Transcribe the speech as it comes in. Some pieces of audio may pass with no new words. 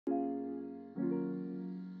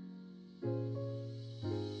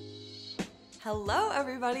Hello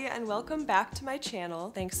everybody and welcome back to my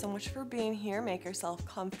channel. Thanks so much for being here. Make yourself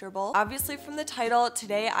comfortable. Obviously from the title,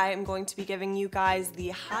 today I am going to be giving you guys the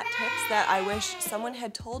hot tips that I wish someone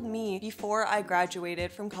had told me before I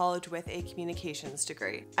graduated from college with a communications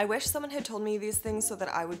degree. I wish someone had told me these things so that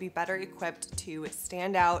I would be better equipped to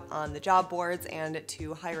stand out on the job boards and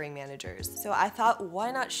to hiring managers. So I thought,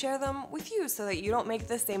 why not share them with you so that you don't make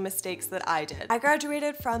the same mistakes that I did. I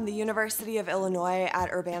graduated from the University of Illinois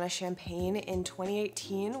at Urbana-Champaign in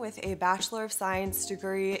 2018 with a Bachelor of Science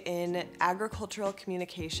degree in Agricultural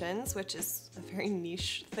Communications, which is a very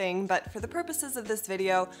niche thing, but for the purposes of this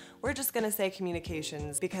video, we're just gonna say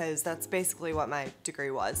communications because that's basically what my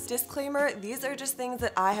degree was. Disclaimer, these are just things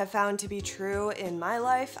that I have found to be true in my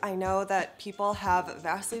life. I know that people have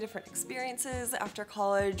vastly different experiences after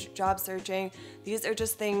college, job searching. These are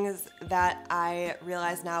just things that I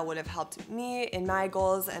realize now would have helped me in my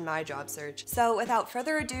goals and my job search. So without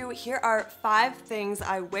further ado, here are 5 things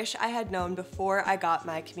I wish I had known before I got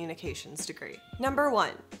my communications degree. Number 1,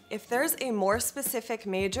 if there's a more specific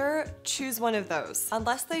major, choose one of those.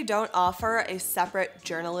 Unless they don't offer a separate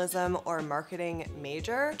journalism or marketing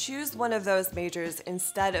major, choose one of those majors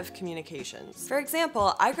instead of communications. For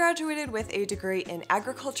example, I graduated with a degree in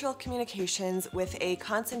agricultural communications with a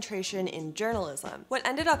concentration in journalism. What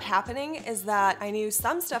ended up happening is that I knew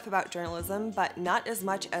some stuff about journalism, but not as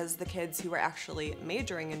much as the kids who were actually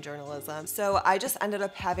majoring in journalism. So I just ended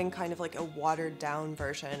up having kind of like a watered down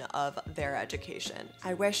version of their education.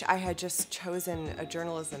 I wish I had just chosen a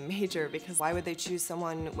journalism major, because why would they choose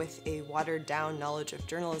someone with a watered down knowledge of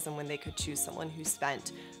journalism when they could choose someone who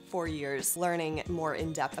spent 4 years learning more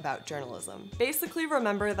in depth about journalism? Basically,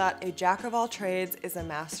 remember that a jack of all trades is a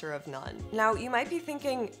master of none. Now, you might be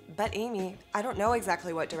thinking, but Amy, I don't know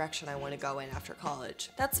exactly what direction I want to go in after college.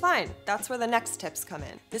 That's fine. That's where the next tips come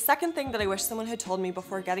in. The second thing that I wish someone had told me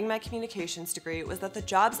before getting my communications degree was that the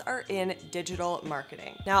jobs are in digital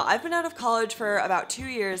marketing. Now, I've been out of college for about 2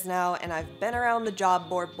 years now, and I've been around the job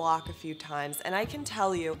board block a few times, and I can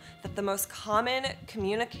tell you that the most common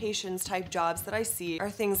communications type jobs that I see are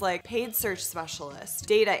things like paid search specialist,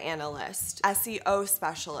 data analyst, SEO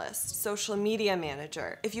specialist, social media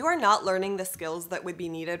manager. If you are not learning the skills that would be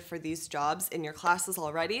needed for these jobs in your classes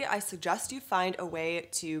already, I suggest you find a way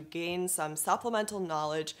to gain some supplemental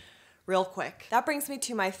knowledge real quick. That brings me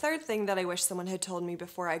to my third thing that I wish someone had told me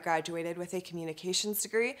before I graduated with a communications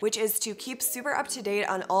degree, which is to keep super up to date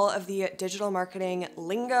on all of the digital marketing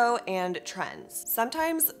lingo and trends.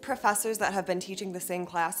 Sometimes professors that have been teaching the same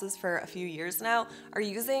classes for a few years now are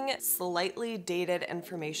using slightly dated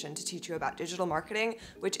information to teach you about digital marketing,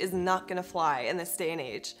 which is not gonna fly in this day and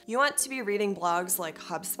age. You want to be reading blogs like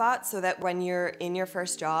HubSpot so that when you're in your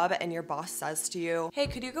first job and your boss says to you, hey,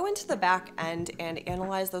 could you go into the back end and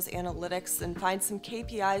analyze those analytics and find some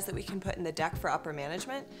KPIs that we can put in the deck for upper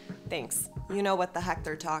management? Thanks. You know what the heck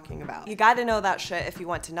they're talking about. You gotta know that shit if you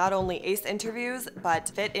want to not only ace interviews, but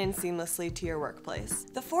fit in seamlessly to your workplace.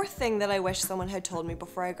 The fourth thing that I wish someone had told me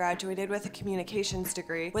before I graduated with a communications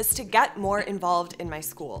degree was to get more involved in my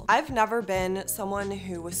school. I've never been someone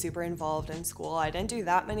who was super involved in school. I didn't do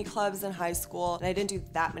that many clubs in high school, and I didn't do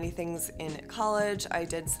that many things in college. I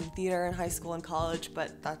did some theater in high school and college,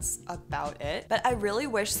 but that's about it. But I really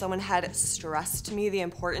wish someone had stressed to me the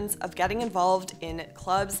importance of getting involved in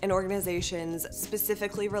clubs and organizations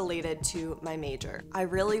specifically related to my major. I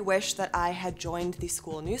really wish that I had joined the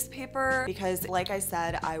school newspaper because, like I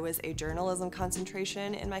said, I was a journalism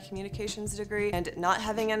concentration in my communications degree, and not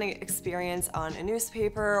having any experience on a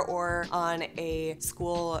newspaper or on a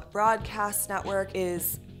school broadcast network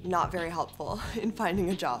is not very helpful in finding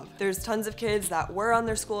a job. There's tons of kids that were on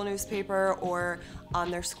their school newspaper or on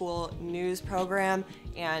their school news program,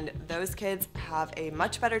 and those kids have a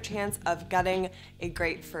much better chance of getting a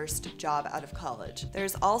great first job out of college.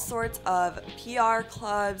 There's all sorts of PR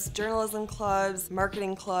clubs, journalism clubs,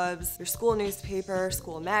 marketing clubs, your school newspaper,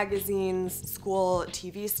 school magazines, school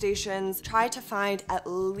TV stations. Try to find at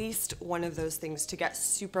least one of those things to get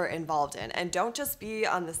super involved in, and don't just be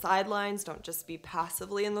on the sidelines, don't just be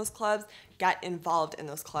passively in those clubs. Get involved in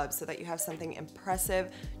those clubs so that you have something impressive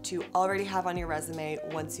to already have on your resume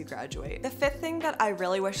once you graduate. The fifth thing that I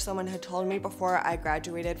really wish someone had told me before I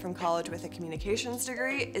graduated from college with a communications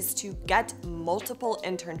degree is to get multiple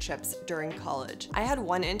internships during college. I had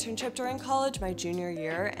one internship during college my junior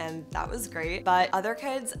year, and that was great, but other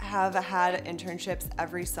kids have had internships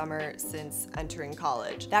every summer since entering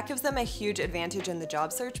college. That gives them a huge advantage in the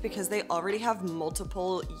job search because they already have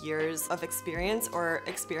multiple years of experience or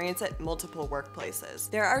experience at multiple workplaces.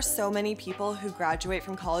 There are so many people who graduate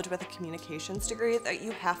from college with a communications degree that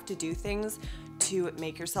you have to do things to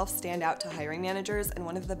make yourself stand out to hiring managers, and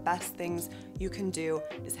one of the best things you can do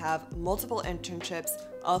is have multiple internships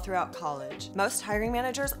all throughout college. Most hiring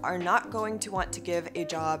managers are not going to want to give a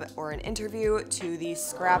job or an interview to the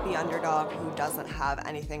scrappy underdog who doesn't have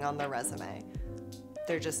anything on their resume.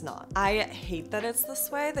 They're just not. I hate that it's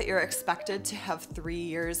this way, that you're expected to have 3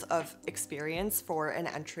 years of experience for an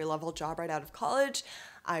entry-level job right out of college.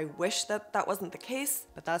 I wish that that wasn't the case,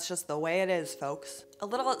 but that's just the way it is, folks. A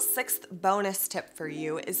little sixth bonus tip for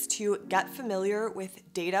you is to get familiar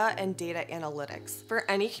with data and data analytics. For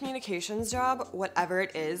any communications job, whatever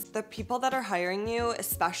it is, the people that are hiring you,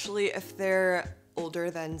 especially if they're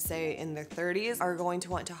older than, say, in their 30s, are going to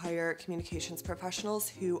want to hire communications professionals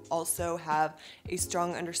who also have a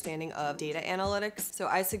strong understanding of data analytics. So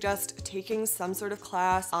I suggest taking some sort of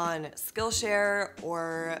class on Skillshare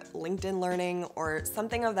or LinkedIn Learning or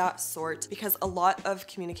something of that sort, because a lot of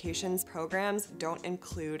communications programs don't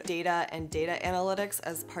include data and data analytics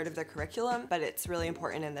as part of their curriculum, but it's really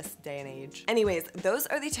important in this day and age. Anyways, those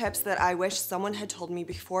are the tips that I wish someone had told me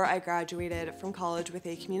before I graduated from college with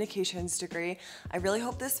a communications degree. I really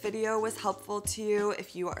hope this video was helpful to you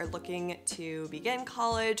if you are looking to begin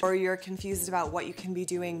college or you're confused about what you can be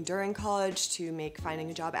doing during college to make finding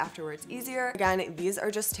a job afterwards easier. Again, these are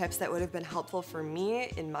just tips that would have been helpful for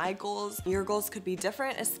me in my goals. Your goals could be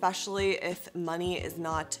different, especially if money is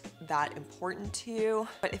not that important to you.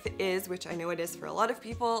 But if it is, which I know it is for a lot of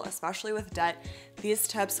people, especially with debt, these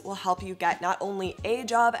tips will help you get not only a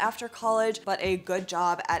job after college, but a good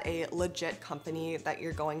job at a legit company that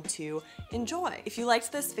you're going to enjoy. If you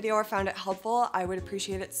liked this video or found it helpful, I would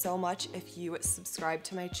appreciate it so much if you subscribed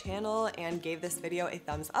to my channel and gave this video a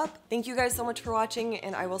thumbs up. Thank you guys so much for watching,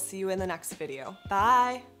 and I will see you in the next video.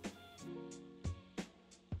 Bye!